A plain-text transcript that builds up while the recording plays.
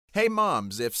Hey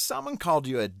moms, if someone called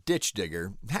you a ditch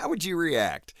digger, how would you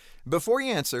react? Before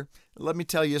you answer, let me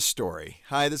tell you a story.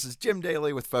 Hi, this is Jim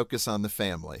Daly with Focus on the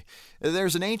Family.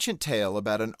 There's an ancient tale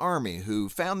about an army who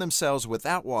found themselves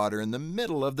without water in the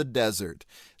middle of the desert.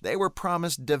 They were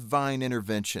promised divine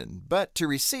intervention, but to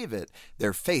receive it,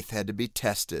 their faith had to be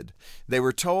tested. They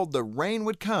were told the rain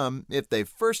would come if they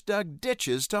first dug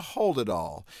ditches to hold it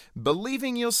all.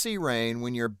 Believing you'll see rain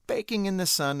when you're baking in the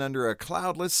sun under a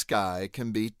cloudless sky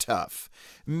can be tough.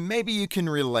 Maybe you can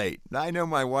relate. I know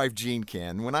my wife Jean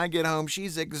can. When I get home,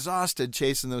 she's exhausted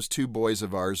chasing those two boys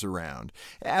of ours around.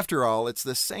 After all, it's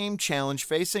the same challenge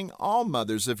facing all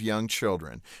mothers of young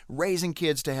children. Raising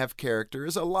kids to have character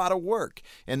is a lot of work,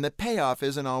 and the payoff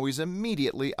isn't always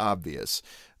immediately obvious.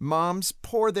 Moms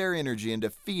pour their energy into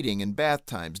feeding and bath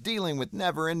times, dealing with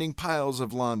never-ending piles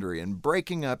of laundry, and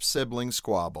breaking up sibling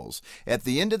squabbles. At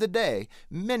the end of the day,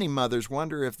 many mothers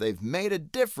wonder if they've made a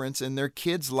difference in their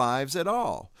kids' lives at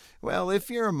all. Well, if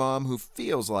you're a mom who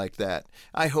feels like that,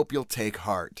 I hope you'll take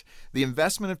heart. The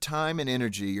investment of time and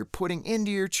energy you're putting into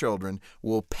your children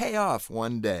will pay off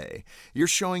one day. You're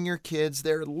showing your kids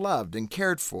they're loved and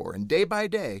cared for, and day by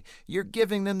day, you're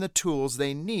giving them the tools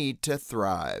they need to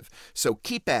thrive. So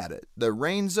keep at it. The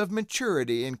rains of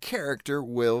maturity and character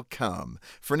will come.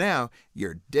 For now,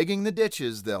 you're digging the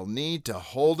ditches they'll need to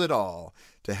hold it all.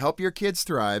 To help your kids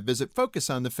thrive, visit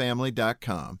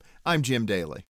FocusOnTheFamily.com. I'm Jim Daly.